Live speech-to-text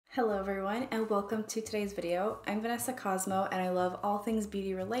Hello everyone and welcome to today's video. I'm Vanessa Cosmo and I love all things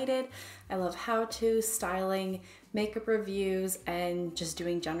beauty related. I love how-to, styling, makeup reviews, and just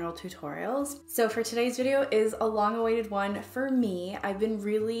doing general tutorials. So for today's video is a long-awaited one for me. I've been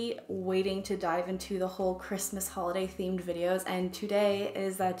really waiting to dive into the whole Christmas holiday themed videos, and today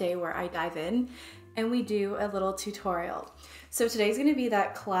is that day where I dive in and we do a little tutorial. So today's gonna be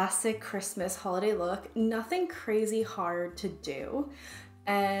that classic Christmas holiday look, nothing crazy hard to do.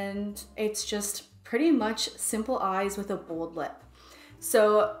 And it's just pretty much simple eyes with a bold lip.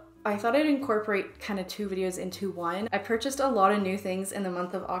 So I thought I'd incorporate kind of two videos into one. I purchased a lot of new things in the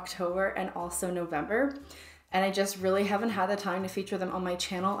month of October and also November, and I just really haven't had the time to feature them on my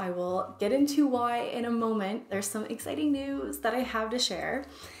channel. I will get into why in a moment. There's some exciting news that I have to share.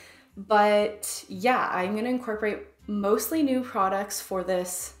 But yeah, I'm gonna incorporate mostly new products for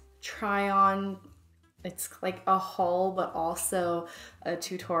this try on. It's like a haul, but also a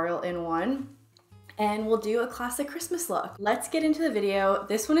tutorial in one. And we'll do a classic Christmas look. Let's get into the video.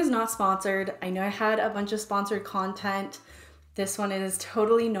 This one is not sponsored. I know I had a bunch of sponsored content. This one is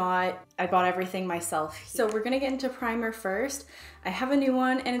totally not. I bought everything myself. So we're gonna get into primer first. I have a new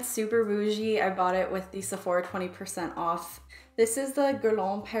one and it's super bougie. I bought it with the Sephora 20% off. This is the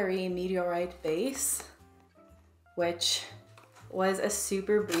Guerlain Paris Météorites base, which was a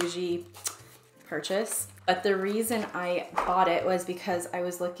super bougie purchase. But the reason I bought it was because I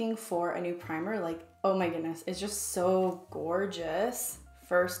was looking for a new primer. Like, oh my goodness, it's just so gorgeous.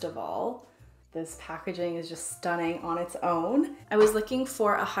 First of all, this packaging is just stunning on its own. I was looking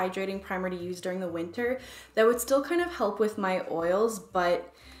for a hydrating primer to use during the winter that would still kind of help with my oils,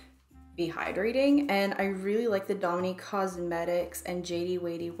 but be hydrating. And I really like the Dominique Cosmetics and JD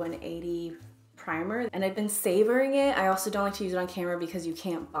Weighty 180 primer. And I've been savoring it. I also don't like to use it on camera because you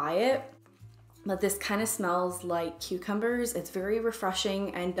can't buy it. But this kind of smells like cucumbers. It's very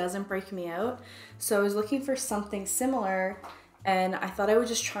refreshing and doesn't break me out. So I was looking for something similar, and I thought I would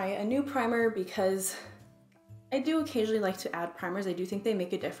just try a new primer because I do occasionally like to add primers. I do think they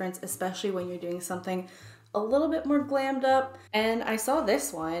make a difference, especially when you're doing something a little bit more glammed up. And I saw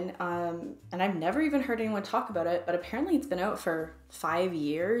this one, and I've never even heard anyone talk about it, but apparently it's been out for 5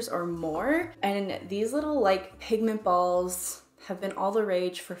 years or more. And these little like pigment balls have been all the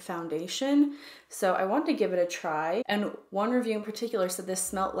rage for foundation, so I wanted to give it a try. And one review in particular said this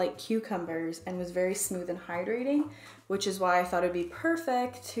smelled like cucumbers and was very smooth and hydrating, which is why I thought it'd be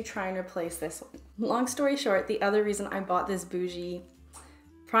perfect to try and replace this one. Long story short, the other reason I bought this bougie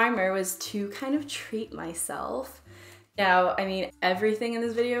primer was to kind of treat myself. Now, I mean, everything in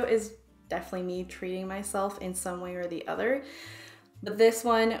this video is definitely me treating myself in some way or the other, but this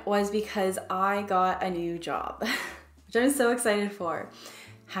one was because I got a new job. Which I'm so excited for.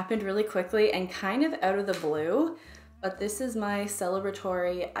 Happened really quickly and kind of out of the blue, but this is my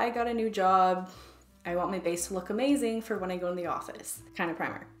celebratory, I got a new job, I want my base to look amazing for when I go in the office kind of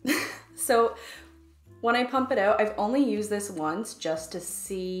primer. So when I pump it out, I've only used this once just to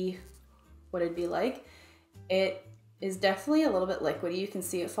see what it'd be like. It is definitely a little bit liquidy. You can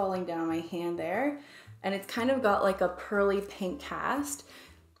see it falling down my hand there, and it's kind of got like a pearly pink cast.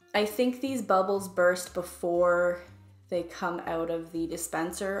 I think these bubbles burst before they come out of the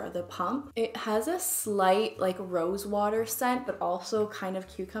dispenser or the pump. It has a slight like rose water scent, but also kind of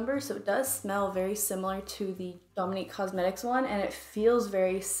cucumber. So it does smell very similar to the Dominique Cosmetics one, and it feels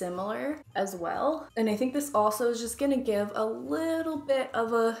very similar as well. And I think this also is just gonna give a little bit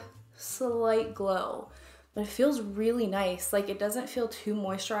of a slight glow, but it feels really nice. Like, it doesn't feel too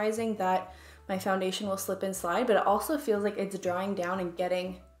moisturizing that my foundation will slip and slide, but it also feels like it's drying down and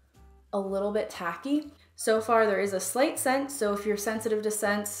getting a little bit tacky. So far there is a slight scent, so if you're sensitive to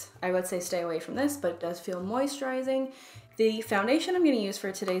scents, I would say stay away from this, but it does feel moisturizing. The foundation I'm going to use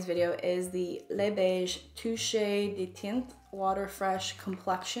for today's video is the Les Beiges Touché de Tint Water Fresh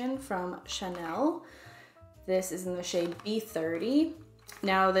Complexion from Chanel. This is in the shade B30.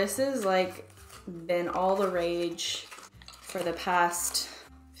 Now this is like been all the rage for the past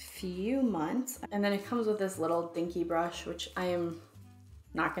few months. And then it comes with this little dinky brush, which I am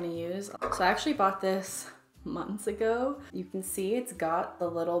not gonna use. So I actually bought this months ago. You can see it's got the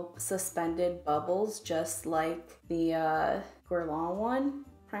little suspended bubbles just like the Guerlain one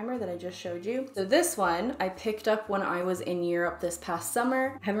primer that I just showed you. So this one I picked up when I was in Europe this past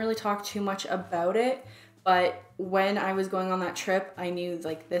summer. I haven't really talked too much about it, but when I was going on that trip, I knew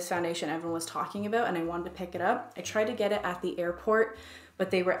like this foundation everyone was talking about and I wanted to pick it up. I tried to get it at the airport, but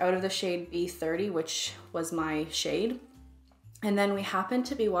they were out of the shade B30, which was my shade. And then we happened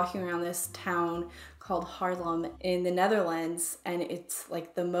to be walking around this town called Haarlem in the Netherlands, and it's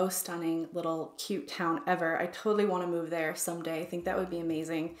like the most stunning little cute town ever. I totally want to move there someday. I think that would be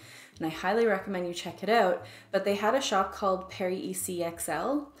amazing, and I highly recommend you check it out. But they had a shop called Paris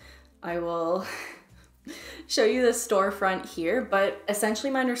ECXL. I will show you the storefront here, but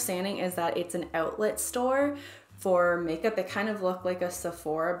essentially my understanding is that it's an outlet store for makeup. It kind of looked like a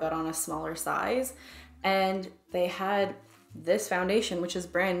Sephora but on a smaller size, and they had this foundation, which is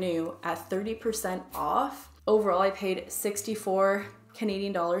brand new, at 30% off. Overall, I paid 64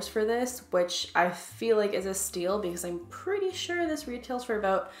 Canadian dollars for this, which I feel like is a steal because I'm pretty sure this retails for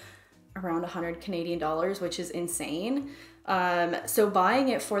about around 100 Canadian dollars, which is insane. So buying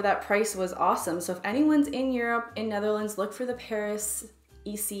it for that price was awesome. So if anyone's in Europe, in Netherlands, look for the Paris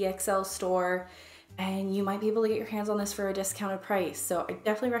ECXL store and you might be able to get your hands on this for a discounted price. So I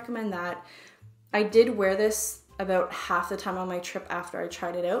definitely recommend that. I did wear this about half the time on my trip after I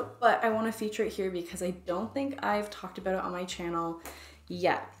tried it out, but I want to feature it here because I don't think I've talked about it on my channel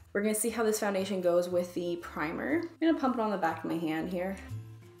yet. We're going to see how this foundation goes with the primer. I'm going to pump it on the back of my hand here.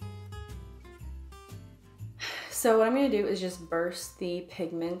 So what I'm going to do is just burst the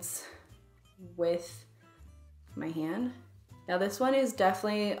pigments with my hand. Now this one is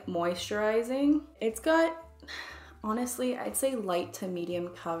definitely moisturizing. It's got, honestly, I'd say light to medium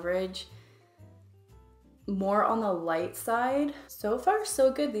coverage. More on the light side. So far,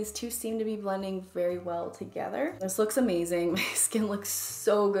 so good. These two seem to be blending very well together. This looks amazing. My skin looks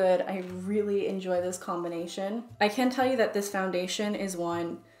so good. I really enjoy this combination. I can tell you that this foundation is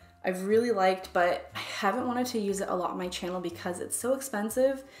one I've really liked, but I haven't wanted to use it a lot on my channel because it's so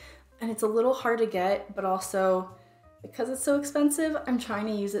expensive and it's a little hard to get, but also because it's so expensive, I'm trying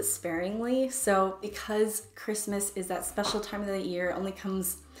to use it sparingly. So because Christmas is that special time of the year, it only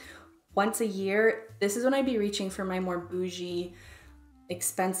comes once a year, this is when I'd be reaching for my more bougie,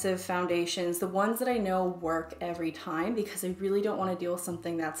 expensive foundations, the ones that I know work every time, because I really don't want to deal with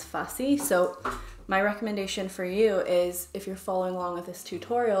something that's fussy. So my recommendation for you is, if you're following along with this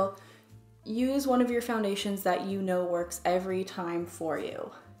tutorial, use one of your foundations that you know works every time for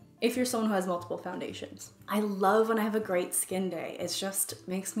you. If you're someone who has multiple foundations. I love when I have a great skin day. It just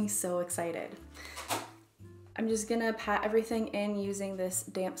makes me so excited. I'm just gonna pat everything in using this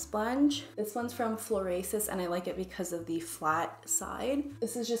damp sponge. This one's from Florasis and I like it because of the flat side.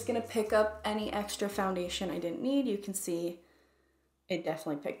 This is just gonna pick up any extra foundation I didn't need. You can see it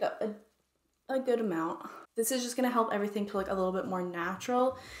definitely picked up a good amount. This is just gonna help everything to look a little bit more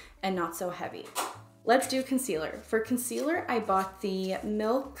natural and not so heavy. Let's do concealer. For concealer, I bought the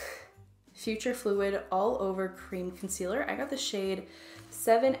Milk Future Fluid All Over Cream Concealer. I got the shade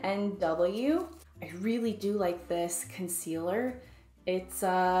 7NW. I really do like this concealer. It's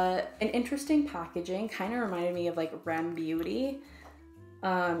an interesting packaging, kind of reminded me of like Rem Beauty.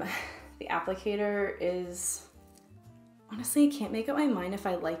 The applicator is, honestly, I can't make up my mind if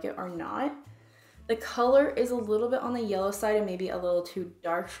I like it or not. The color is a little bit on the yellow side and maybe a little too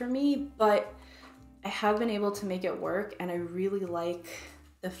dark for me, but I have been able to make it work and I really like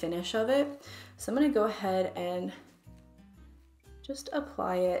the finish of it. So I'm gonna go ahead and just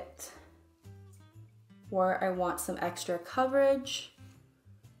apply it where I want some extra coverage,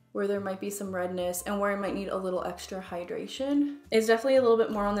 where there might be some redness, and where I might need a little extra hydration. It's definitely a little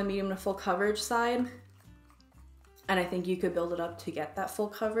bit more on the medium to full coverage side, and I think you could build it up to get that full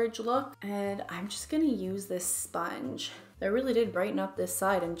coverage look. And I'm just gonna use this sponge. I really did brighten up this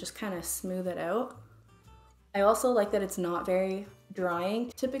side and just kind of smooth it out. I also like that it's not very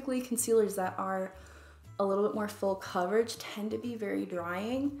drying. Typically concealers that are a little bit more full coverage tend to be very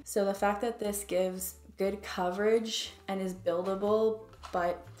drying. So the fact that this gives good coverage and is buildable,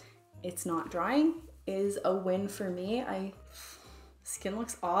 but it's not drying, is a win for me. Skin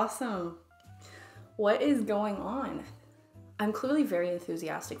looks awesome. What is going on? I'm clearly very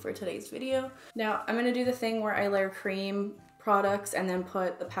enthusiastic for today's video. Now I'm gonna do the thing where I layer cream products and then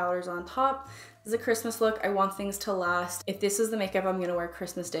put the powders on top. This is a Christmas look. I want things to last. If this is the makeup I'm gonna wear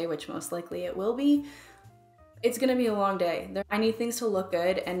Christmas Day, which most likely it will be, it's gonna be a long day. I need things to look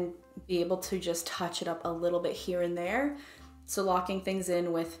good and be able to just touch it up a little bit here and there. So locking things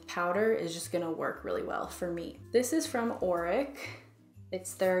in with powder is just gonna work really well for me. This is from Auric.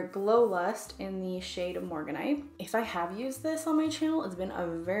 It's their Glow Lust in the shade Morganite. If I have used this on my channel, it's been a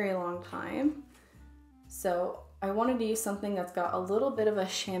very long time. So I wanted to use something that's got a little bit of a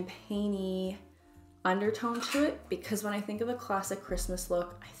champagne-y undertone to it, because when I think of a classic Christmas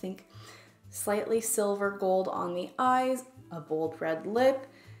look, I think slightly silver gold on the eyes, a bold red lip,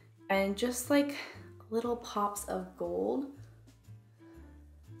 and just like little pops of gold.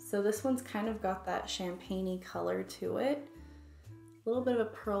 So this one's kind of got that champagne-y color to it. A little bit of a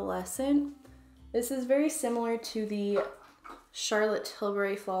pearlescent. This is very similar to the Charlotte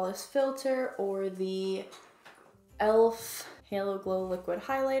Tilbury Flawless Filter or the e.l.f. Halo Glow Liquid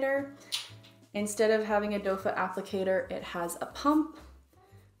Highlighter. Instead of having a doe foot applicator, it has a pump.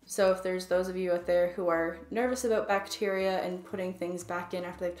 So if there's those of you out there who are nervous about bacteria and putting things back in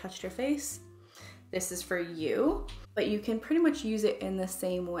after they've touched your face, this is for you. But you can pretty much use it in the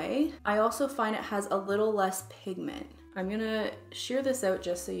same way. I also find it has a little less pigment. I'm gonna shear this out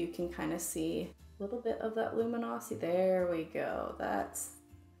just so you can kind of see a little bit of that luminosity. There we go. That's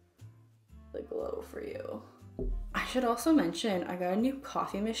the glow for you. I should also mention I got a new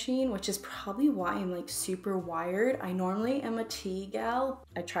coffee machine, which is probably why I'm like super wired. I normally am a tea gal.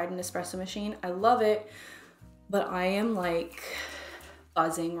 I tried an espresso machine. I love it, but I am like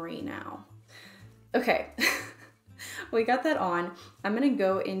buzzing right now. Okay, we got that on. I'm gonna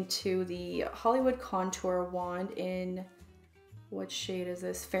go into the Hollywood Contour Wand in, what shade is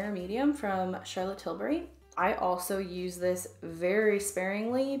this? Fair Medium from Charlotte Tilbury. I also use this very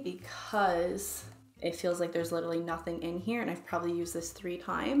sparingly because it feels like there's literally nothing in here, and I've probably used this 3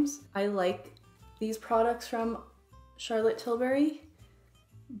 times. I like these products from Charlotte Tilbury,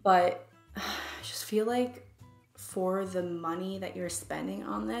 but I just feel like for the money that you're spending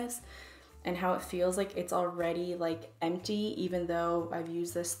on this and how it feels like it's already like empty, even though I've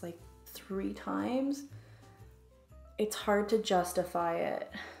used this like 3 times, it's hard to justify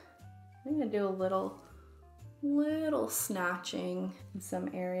it. I'm gonna do a little snatching in some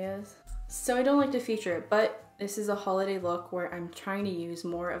areas. So I don't like to feature it, but this is a holiday look where I'm trying to use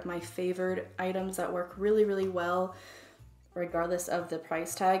more of my favored items that work really, really well, regardless of the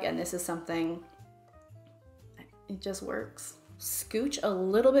price tag. And this is something, it just works. Scooch a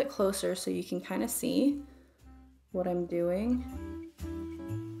little bit closer so you can kind of see what I'm doing.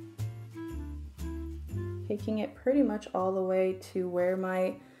 Taking it pretty much all the way to where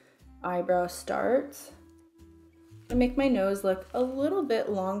my eyebrow starts. I make my nose look a little bit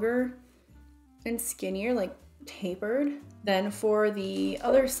longer and skinnier, like tapered. Then for the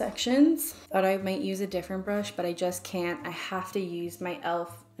other sections, thought I might use a different brush, but I just can't. I have to use my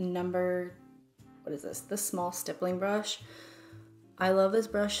e.l.f. number, what is this? The small stippling brush. I love this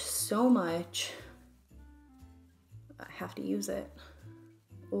brush so much. I have to use it.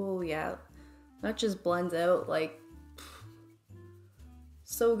 Oh yeah, that just blends out like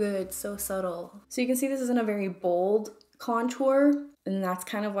so good, so subtle. So you can see this isn't a very bold contour, and that's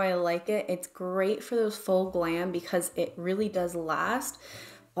kind of why I like it. It's great for those full glam because it really does last,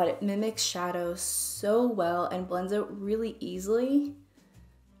 but it mimics shadows so well and blends out really easily.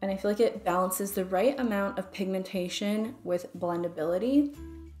 And I feel like it balances the right amount of pigmentation with blendability.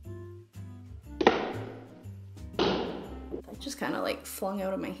 That just kind of like flung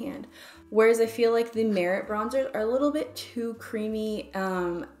out of my hand. Whereas I feel like the Merit bronzers are a little bit too creamy,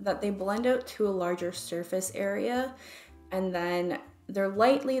 that they blend out to a larger surface area, and then they're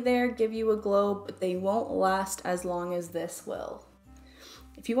lightly there, give you a glow, but they won't last as long as this will.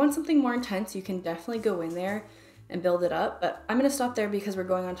 If you want something more intense, you can definitely go in there and build it up, but I'm gonna stop there because we're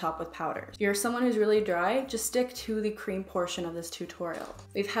going on top with powders. If you're someone who's really dry, just stick to the cream portion of this tutorial.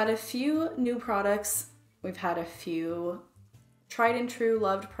 We've had a few new products. We've had a few tried and true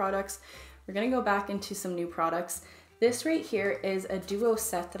loved products. We're gonna go back into some new products. This right here is a duo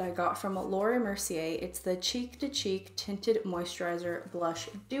set that I got from Laura Mercier. It's the Cheek to Cheek Tinted Moisturizer Blush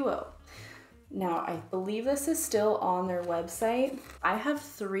Duo. Now, I believe this is still on their website. I have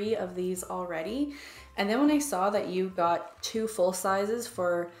 3 of these already. And then when I saw that you got 2 full sizes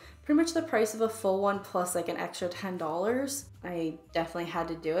for pretty much the price of a full one plus like an extra $10, I definitely had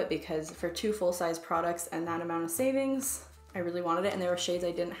to do it because for 2 full size products and that amount of savings, I really wanted it, and there were shades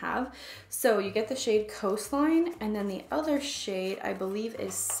I didn't have. So you get the shade Coastline, and then the other shade I believe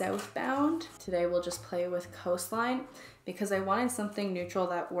is Southbound. Today we'll just play with Coastline because I wanted something neutral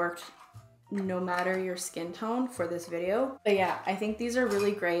that worked no matter your skin tone for this video. But yeah, I think these are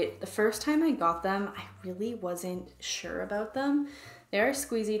really great. The first time I got them, I really wasn't sure about them. They're a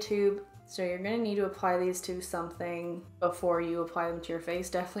squeezy tube, so you're gonna need to apply these to something before you apply them to your face.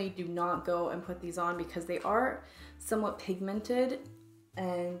 Definitely do not go and put these on because they are somewhat pigmented,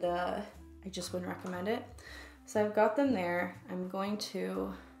 and I just wouldn't recommend it. So I've got them there. I'm going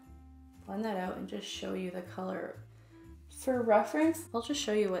to blend that out and just show you the color. For reference, I'll just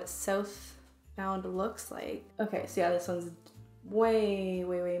show you what Southbound looks like. Okay, so yeah, this one's way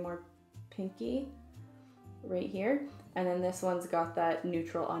more pinky right here. And then this one's got that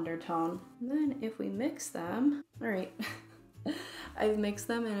neutral undertone. And then if we mix them, all right, I've mixed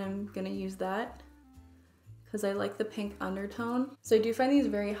them and I'm gonna use that because I like the pink undertone. So I do find these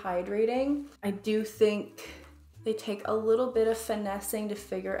very hydrating. I do think They take a little bit of finessing to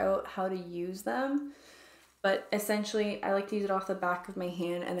figure out how to use them, but essentially I like to use it off the back of my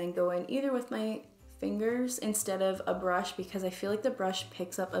hand and then go in either with my fingers instead of a brush because I feel like the brush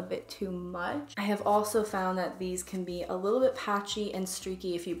picks up a bit too much. I have also found that these can be a little bit patchy and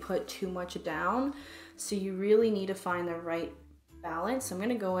streaky if you put too much down, so you really need to find the right balance. So I'm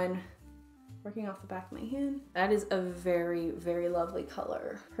gonna go in working off the back of my hand. That is a very, very lovely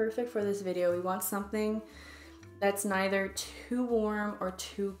color. Perfect for this video. We want something that's neither too warm or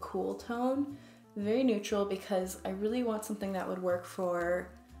too cool tone. Very neutral because I really want something that would work for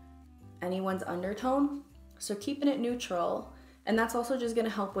anyone's undertone. So keeping it neutral, and that's also just gonna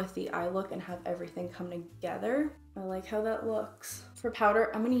help with the eye look and have everything come together. I like how that looks. For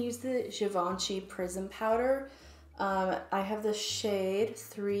powder, I'm gonna use the Givenchy Prisme powder. I have the shade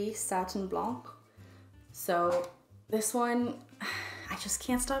 3 Satin Blanc. So this one, I just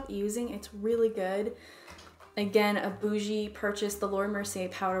can't stop using. It's really good. Again, a bougie purchase, the Laura Mercier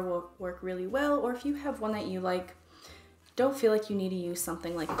powder will work really well, or if you have one that you like, don't feel like you need to use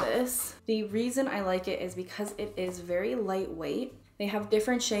something like this. The reason I like it is because it is very lightweight. They have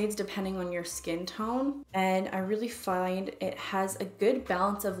different shades depending on your skin tone, and I really find it has a good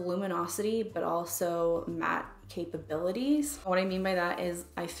balance of luminosity but also matte capabilities. What I mean by that is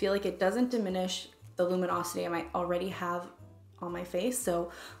I feel like it doesn't diminish the luminosity I might already have on my face,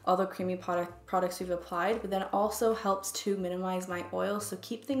 so all the creamy products we've applied, but then it also helps to minimize my oil, so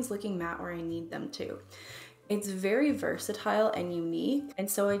keep things looking matte where I need them to. It's very versatile and unique, and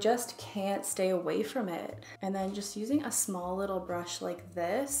so I just can't stay away from it. And then just using a small little brush like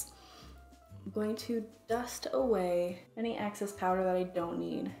this, I'm going to dust away any excess powder that I don't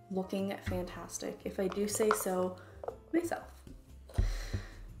need. Looking fantastic, if I do say so myself.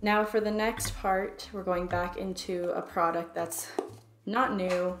 Now for the next part, we're going back into a product that's not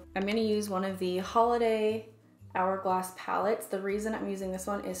new. I'm gonna use one of the Holiday Hourglass palettes. The reason I'm using this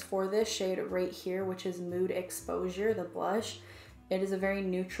one is for this shade right here, which is Mood Exposure, the blush. It is a very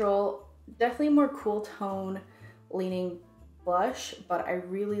neutral, definitely more cool tone leaning blush, but I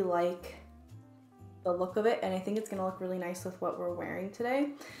really like the look of it, and I think it's gonna look really nice with what we're wearing today.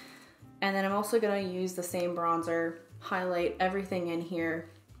 And then I'm also gonna use the same bronzer, highlight everything in here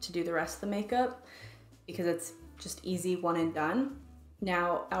to do the rest of the makeup because it's just easy, one and done.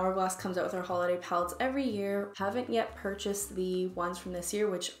 Now, Hourglass comes out with our holiday palettes every year. Haven't yet purchased the ones from this year,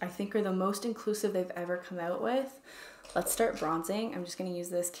 which I think are the most inclusive they've ever come out with. Let's start bronzing. I'm just gonna use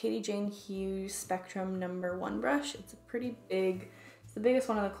this Katie Jane Hugh Spectrum No. 1 brush. It's a pretty big, it's the biggest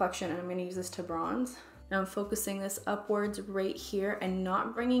one in the collection, and I'm gonna use this to bronze. Now I'm focusing this upwards right here and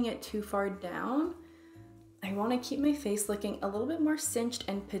not bringing it too far down. I wanna keep my face looking a little bit more cinched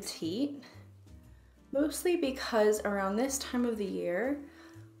and petite. Mostly because around this time of the year,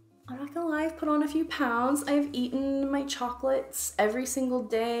 I'm not gonna lie, I've put on a few pounds. I've eaten my chocolates every single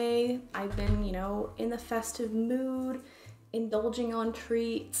day. I've been, you know, in the festive mood, indulging on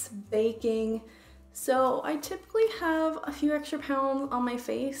treats, baking. So I typically have a few extra pounds on my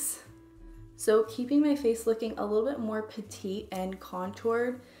face. So keeping my face looking a little bit more petite and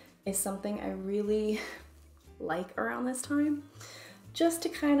contoured is something I really like around this time, just to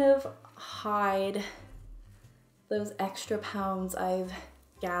kind of hide those extra pounds I've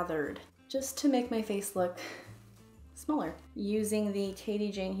gathered, just to make my face look smaller. Using the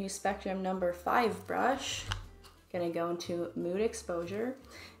Katie Jane Hugh Spectrum No. 5 brush, gonna go into Mood Exposure.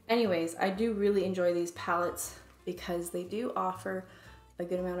 Anyways, I do really enjoy these palettes because they do offer a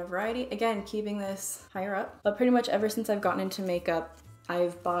good amount of variety. Again, keeping this higher up, but pretty much ever since I've gotten into makeup,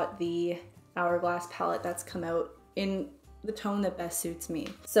 I've bought the Hourglass palette that's come out in the tone that best suits me.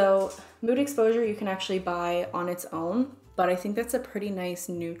 So Mood Exposure you can actually buy on its own, but I think that's a pretty nice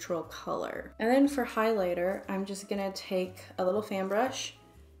neutral color. And then for highlighter, I'm just gonna take a little fan brush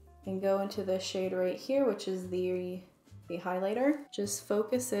and go into this shade right here, which is the highlighter. Just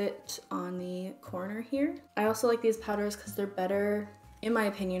focus it on the corner here. I also like these powders because they're better, in my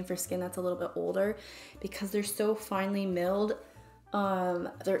opinion, for skin that's a little bit older because they're so finely milled.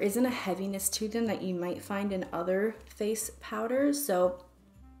 There isn't a heaviness to them that you might find in other face powders, so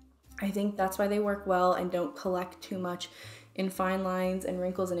I think that's why they work well and don't collect too much in fine lines and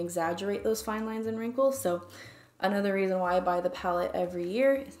wrinkles and exaggerate those fine lines and wrinkles. So another reason why I buy the palette every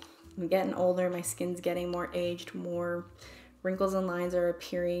year. I'm getting older, my skin's getting more aged, more wrinkles and lines are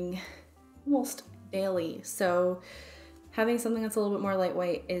appearing almost daily, so having something that's a little bit more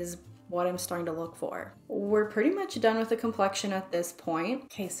lightweight is what I'm starting to look for. We're pretty much done with the complexion at this point.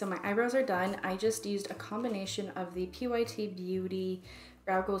 Okay, so my eyebrows are done. I just used a combination of the PYT Beauty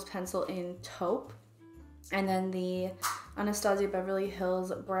Brow Goals Pencil in Taupe And then the Anastasia Beverly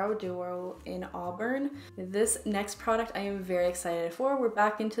Hills Brow Duo in Auburn. This next product I am very excited for. We're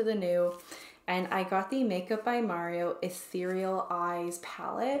back into the new, and I got the Makeup by Mario Ethereal Eyes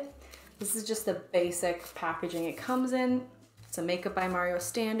palette. This is just the basic packaging it comes in. It's a Makeup by Mario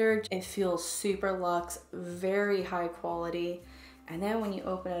standard. It feels super luxe, very high quality. And then when you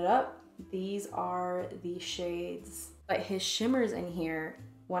open it up, these are the shades. But his shimmers in here,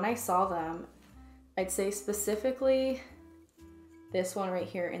 when I saw them, I'd say specifically this one right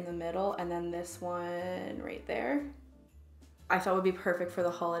here in the middle, and then this one right there, I thought would be perfect for the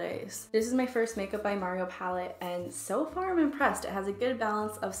holidays. This is my first Makeup by Mario palette, and so far I'm impressed. It has a good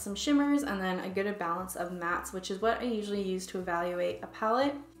balance of some shimmers and then a good balance of mattes, which is what I usually use to evaluate a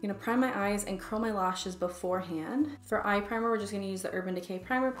palette. I'm gonna prime my eyes and curl my lashes beforehand. For eye primer, we're just gonna use the Urban Decay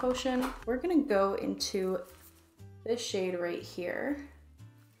Primer Potion. We're gonna go into this shade right here,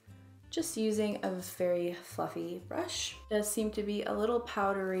 just using a very fluffy brush. It does seem to be a little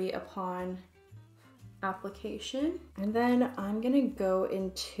powdery upon application. And then I'm gonna go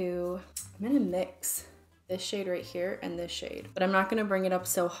into, I'm gonna mix this shade right here and this shade, but I'm not gonna bring it up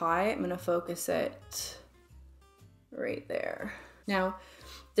so high. I'm gonna focus it right there. Now,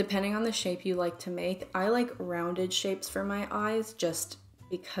 depending on the shape you like to make, I like rounded shapes for my eyes just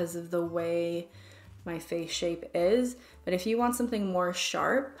because of the way my face shape is. But if you want something more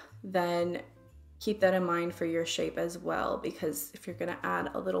sharp, then keep that in mind for your shape as well, because if you're gonna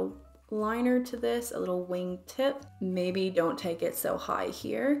add a little liner to this, a little wing tip, maybe don't take it so high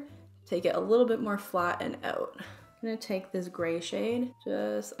here. Take it a little bit more flat and out. I'm gonna take this gray shade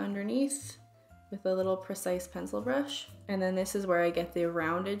just underneath with a little precise pencil brush. And then this is where I get the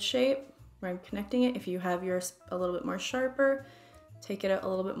rounded shape where I'm connecting it. If you have yours a little bit more sharper, take it out a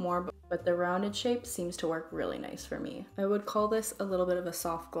little bit more, but the rounded shape seems to work really nice for me. I would call this a little bit of a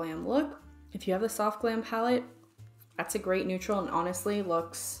soft glam look. If you have the soft glam palette, that's a great neutral and honestly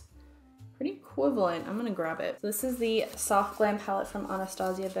looks pretty equivalent. I'm gonna grab it. So this is the Soft Glam palette from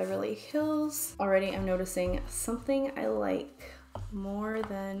Anastasia Beverly Hills. Already I'm noticing something I like more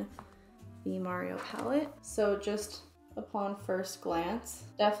than the Mario palette. So just upon first glance,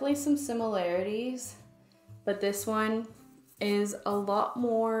 definitely some similarities, but this one is a lot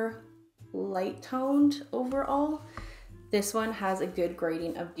more light toned overall. This one has a good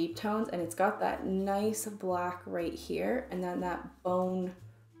gradient of deep tones, and it's got that nice black right here, and then that bone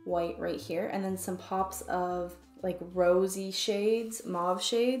white right here, and then some pops of like rosy shades, mauve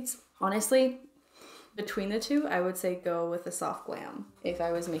shades. Honestly, between the two, I would say go with the Soft Glam if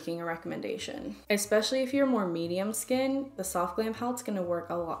I was making a recommendation. Especially if you're more medium skin, the Soft Glam palette's gonna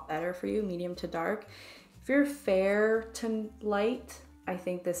work a lot better for you, medium to dark. If you're fair to light, I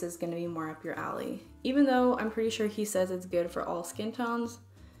think this is gonna be more up your alley. Even though I'm pretty sure he says it's good for all skin tones,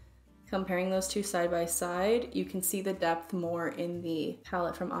 comparing those two side by side, you can see the depth more in the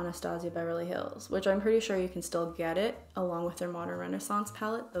palette from Anastasia Beverly Hills, which I'm pretty sure you can still get it along with their Modern Renaissance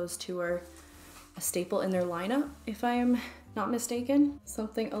palette. Those two are a staple in their lineup, if I'm not mistaken.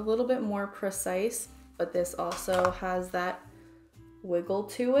 Something a little bit more precise, but this also has that wiggle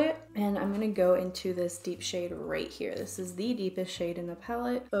to it. And I'm gonna go into this deep shade right here. This is the deepest shade in the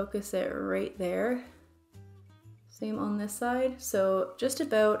palette. Focus it right there. Same on this side. So just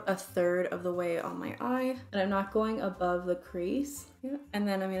about a third of the way on my eye, and I'm not going above the crease. Yeah. And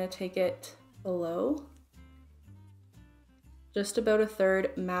then I'm gonna take it below, just about a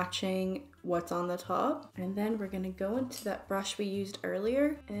third, matching what's on the top. And then we're gonna go into that brush we used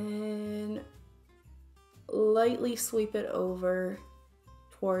earlier and lightly sweep it over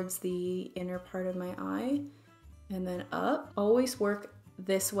towards the inner part of my eye and then up. Always work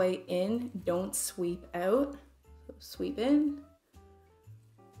this way in, don't sweep out. So sweep in.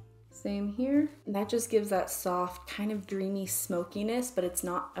 Same here. And that just gives that soft, kind of dreamy smokiness, but it's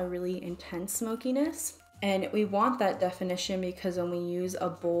not a really intense smokiness. And we want that definition because when we use a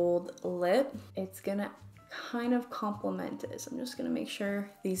bold lip, it's gonna kind of complement it. So I'm just gonna make sure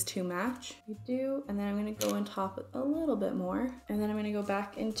these two match. We do, and then I'm gonna go on top a little bit more. And then I'm gonna go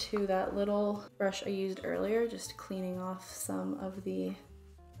back into that little brush I used earlier, just cleaning off some of the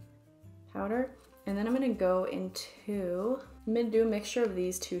powder. And then I'm gonna go into, I'm gonna do a mixture of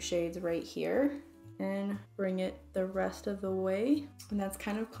these two shades right here and bring it the rest of the way. And that's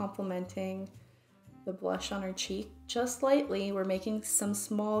kind of complementing the blush on her cheek just lightly. We're making some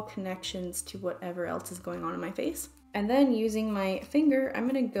small connections to whatever else is going on in my face. And then using my finger, I'm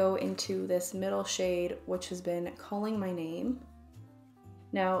gonna go into this middle shade, which has been Calling My Name.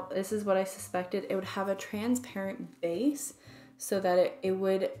 Now, this is what I suspected. It would have a transparent base so that it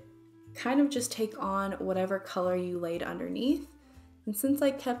would kind of just take on whatever color you laid underneath. And since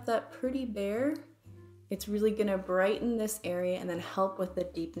I kept that pretty bare, It's really gonna brighten this area and then help with the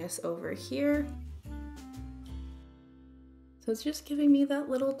deepness over here. So it's just giving me that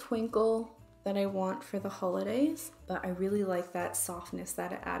little twinkle that I want for the holidays, but I really like that softness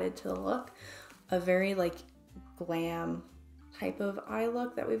that it added to the look. A very like glam type of eye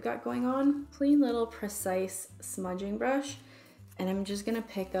look that we've got going on. Clean little precise smudging brush, and I'm just gonna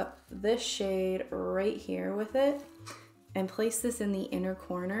pick up this shade right here with it and place this in the inner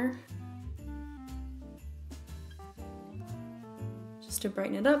corner just to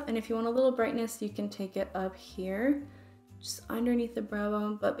brighten it up. And if you want a little brightness, you can take it up here just underneath the brow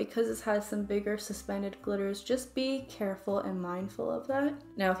bone, but because this has some bigger suspended glitters, just be careful and mindful of that.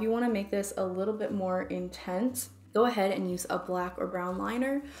 Now, if you want to make this a little bit more intense, go ahead and use a black or brown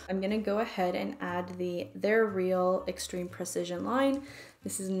liner. I'm gonna go ahead and add the They're Real Extreme Precision line.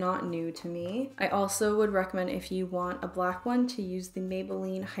 This is not new to me. I also would recommend, if you want a black one, to use the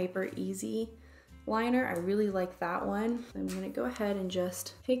Maybelline Hyper Easy liner. I really like that one. I'm gonna go ahead and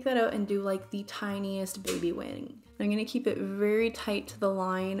just take that out and do like the tiniest baby wing. I'm gonna keep it very tight to the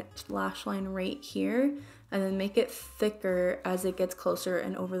line, lash line right here, and then make it thicker as it gets closer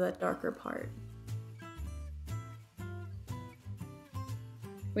and over that darker part.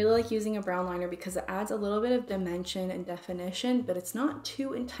 Really like using a brown liner because it adds a little bit of dimension and definition, but it's not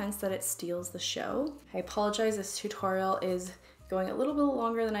too intense that it steals the show. I apologize, this tutorial is going a little bit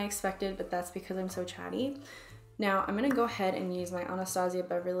longer than I expected, but that's because I'm so chatty. Now I'm gonna go ahead and use my Anastasia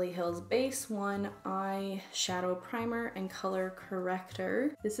Beverly Hills Base 1 Eye Shadow Primer and Color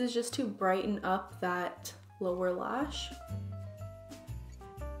Corrector. This is just to brighten up that lower lash.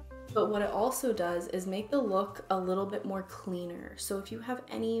 But what it also does is make the look a little bit more cleaner. So if you have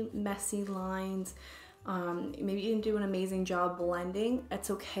any messy lines, maybe you didn't do an amazing job blending, it's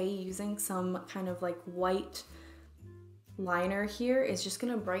okay using some kind of like white liner here. It's just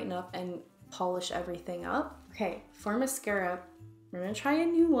gonna brighten up and polish everything up. Okay, for mascara, we're gonna try a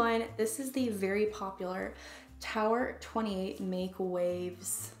new one. This is the very popular Tower 28 Make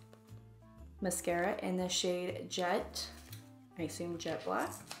Waves mascara in the shade Jet, I assume Jet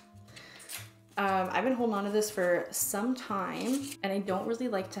Black. I've been holding on to this for some time, and I don't really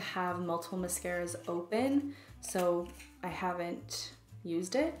like to have multiple mascaras open, so I haven't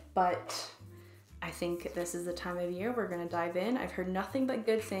used it, but I think this is the time of year we're gonna dive in. I've heard nothing but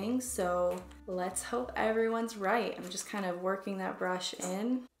good things, so let's hope everyone's right. I'm just kind of working that brush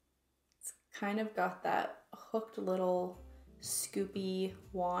in. It's kind of got that hooked little scoopy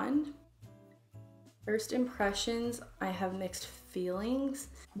wand. First impressions, I have mixed feelings.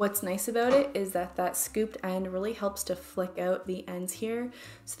 What's nice about it is that that scooped end really helps to flick out the ends here,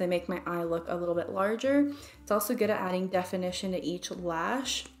 so they make my eye look a little bit larger. It's also good at adding definition to each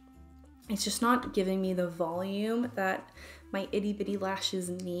lash. It's just not giving me the volume that my itty bitty lashes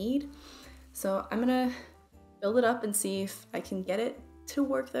need. So I'm gonna build it up and see if I can get it to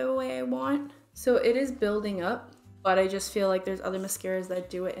work the way I want. So it is building up, but I just feel like there's other mascaras that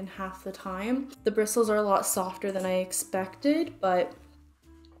do it in half the time. The bristles are a lot softer than I expected, but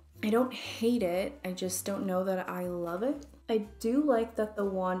I don't hate it. I just don't know that I love it. I do like that the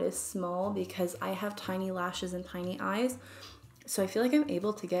wand is small because I have tiny lashes and tiny eyes. So I feel like I'm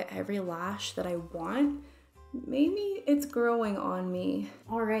able to get every lash that I want. Maybe it's growing on me.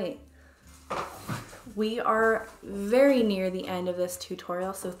 All right. We are very near the end of this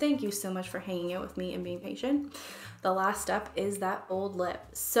tutorial, so thank you so much for hanging out with me and being patient. The last step is that bold lip.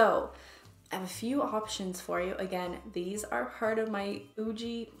 So I have a few options for you. Again, these are part of my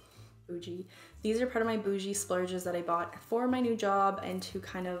these are part of my bougie splurges that I bought for my new job and to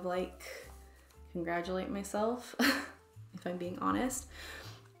kind of like congratulate myself, if I'm being honest.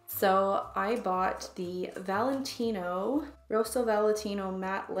 So I bought the Rosso Valentino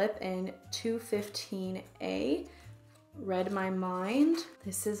matte lip in 215A. Read my mind.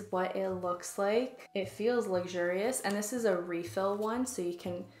 This is what it looks like. It feels luxurious, and this is a refill one, so you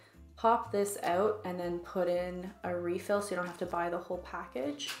can pop this out and then put in a refill so you don't have to buy the whole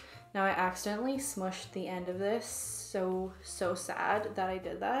package. Now I accidentally smushed the end of this, so sad that I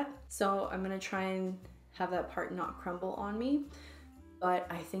did that. So I'm gonna try and have that part not crumble on me. But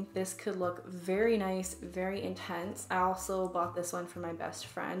I think this could look very nice, very intense. I also bought this one for my best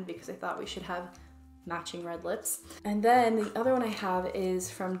friend because I thought we should have matching red lips. And then the other one I have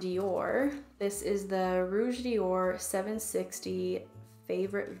is from Dior. This is the Rouge Dior 760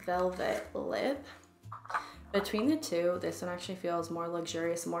 Favorite Velvet Lip. Between the two, this one actually feels more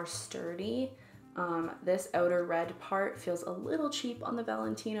luxurious, more sturdy. This outer red part feels a little cheap on the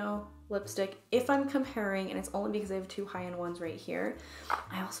Valentino lipstick if I'm comparing, and it's only because I have two high-end ones right here.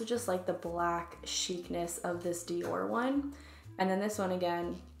 I also just like the black chicness of this Dior one. And then this one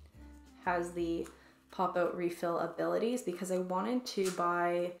again has the pop out refill abilities because I wanted to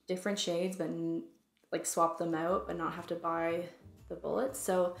buy different shades but like swap them out but not have to buy the bullets.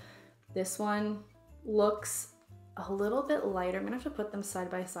 So this one looks a little bit lighter. I'm gonna have to put them side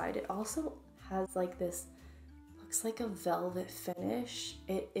by side. It also has like this, looks like a velvet finish.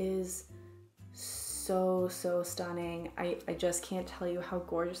 It is so stunning. I just can't tell you how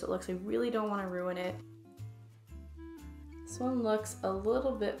gorgeous it looks. I really don't want to ruin it. This one looks a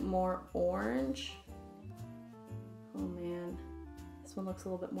little bit more orange. Oh man, this one looks a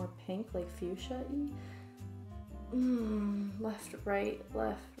little bit more pink, like fuchsia-y. Left, right,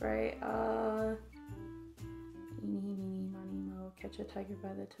 eeny, meeny, miny, mo, catch a tiger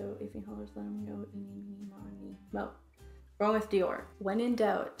by the toe, if he hollers, let him go, eeny, meeny, miny, mo. Wrong with Dior. When in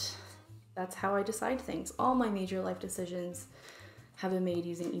doubt, that's how I decide things. All my major life decisions have been made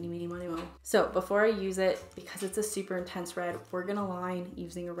using eeny, meeny, miny, mo. So before I use it, because it's a super intense red, we're gonna line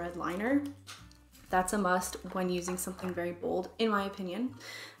using a red liner. That's a must when using something very bold, in my opinion.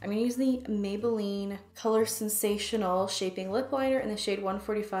 I'm gonna use the Maybelline Color Sensational Shaping Lip Liner in the shade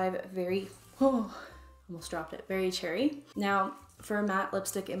 145, very, almost dropped it, very cherry. Now, for a matte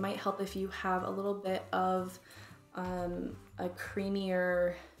lipstick, it might help if you have a little bit of a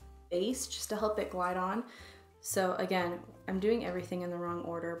creamier base just to help it glide on. So again, I'm doing everything in the wrong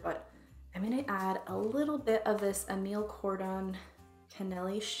order, but I'm gonna add a little bit of this Emile Cordon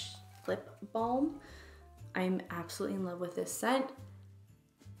Cannelli Lip Balm. I'm absolutely in love with this scent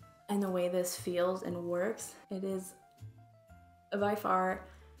and the way this feels and works. It is by far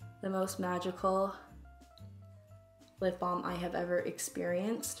the most magical lip balm I have ever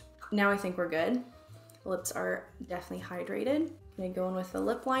experienced. Now I think we're good. Lips are definitely hydrated. I'm gonna go in with the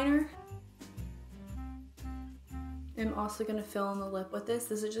lip liner. I'm also gonna fill in the lip with this.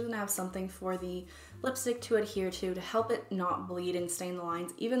 This is just gonna have something for the lipstick to adhere to help it not bleed and stain the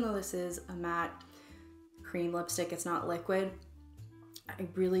lines. Even though this is a matte cream lipstick, it's not liquid.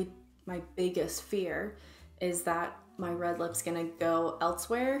 My biggest fear is that my red lip's gonna go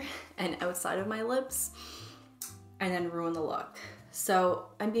elsewhere and outside of my lips and then ruin the look. So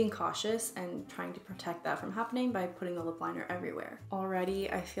I'm being cautious and trying to protect that from happening by putting the lip liner everywhere.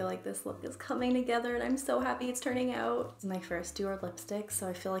 Already, I feel like this look is coming together and I'm so happy it's turning out. It's my first Dior lipstick, so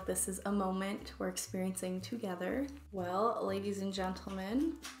I feel like this is a moment we're experiencing together. Well, ladies and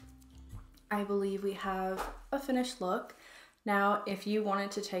gentlemen, I believe we have a finished look. Now, if you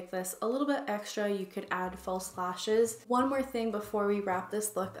wanted to take this a little bit extra, you could add false lashes. One more thing before we wrap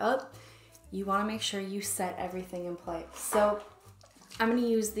this look up, you wanna make sure you set everything in place. So I'm gonna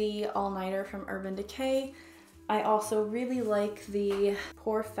use the All Nighter from Urban Decay. I also really like the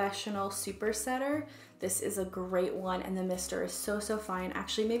Professional Super Setter. This is a great one and the mister is so fine.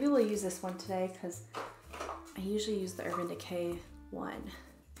 Actually, maybe we'll use this one today because I usually use the Urban Decay one.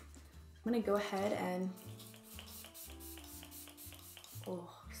 I'm gonna go ahead and, oh,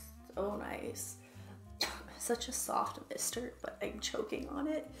 so nice. Such a soft mister, but I'm choking on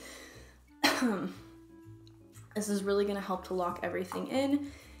it. This is really gonna help to lock everything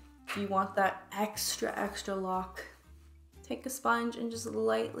in. If you want that extra lock, take a sponge and just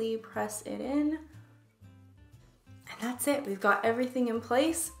lightly press it in. And that's it, we've got everything in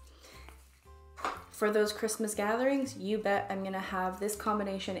place. For those Christmas gatherings, you bet I'm gonna have this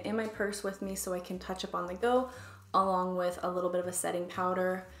combination in my purse with me so I can touch up on the go, along with a little bit of a setting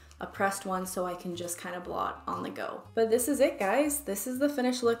powder, a pressed one so I can just kind of blot on the go. But this is it, guys. This is the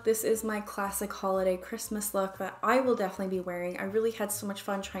finished look. This is my classic holiday Christmas look that I will definitely be wearing. I really had so much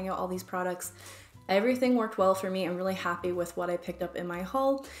fun trying out all these products. Everything worked well for me. I'm really happy with what I picked up in my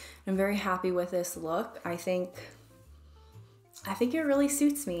haul. I'm very happy with this look. I think it really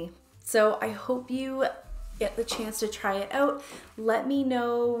suits me. So I hope you get the chance to try it out. Let me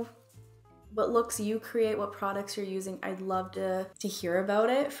know what looks you create, what products you're using. I'd love to hear about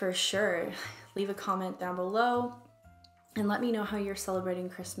it for sure. Leave a comment down below and let me know how you're celebrating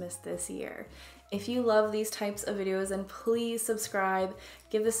Christmas this year. If you love these types of videos, then please subscribe,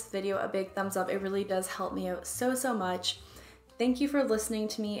 give this video a big thumbs up. It really does help me out so much. Thank you for listening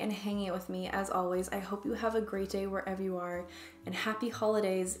to me and hanging out with me as always. I hope you have a great day wherever you are and happy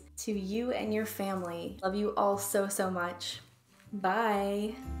holidays to you and your family. Love you all so much.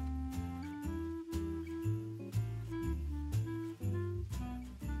 Bye.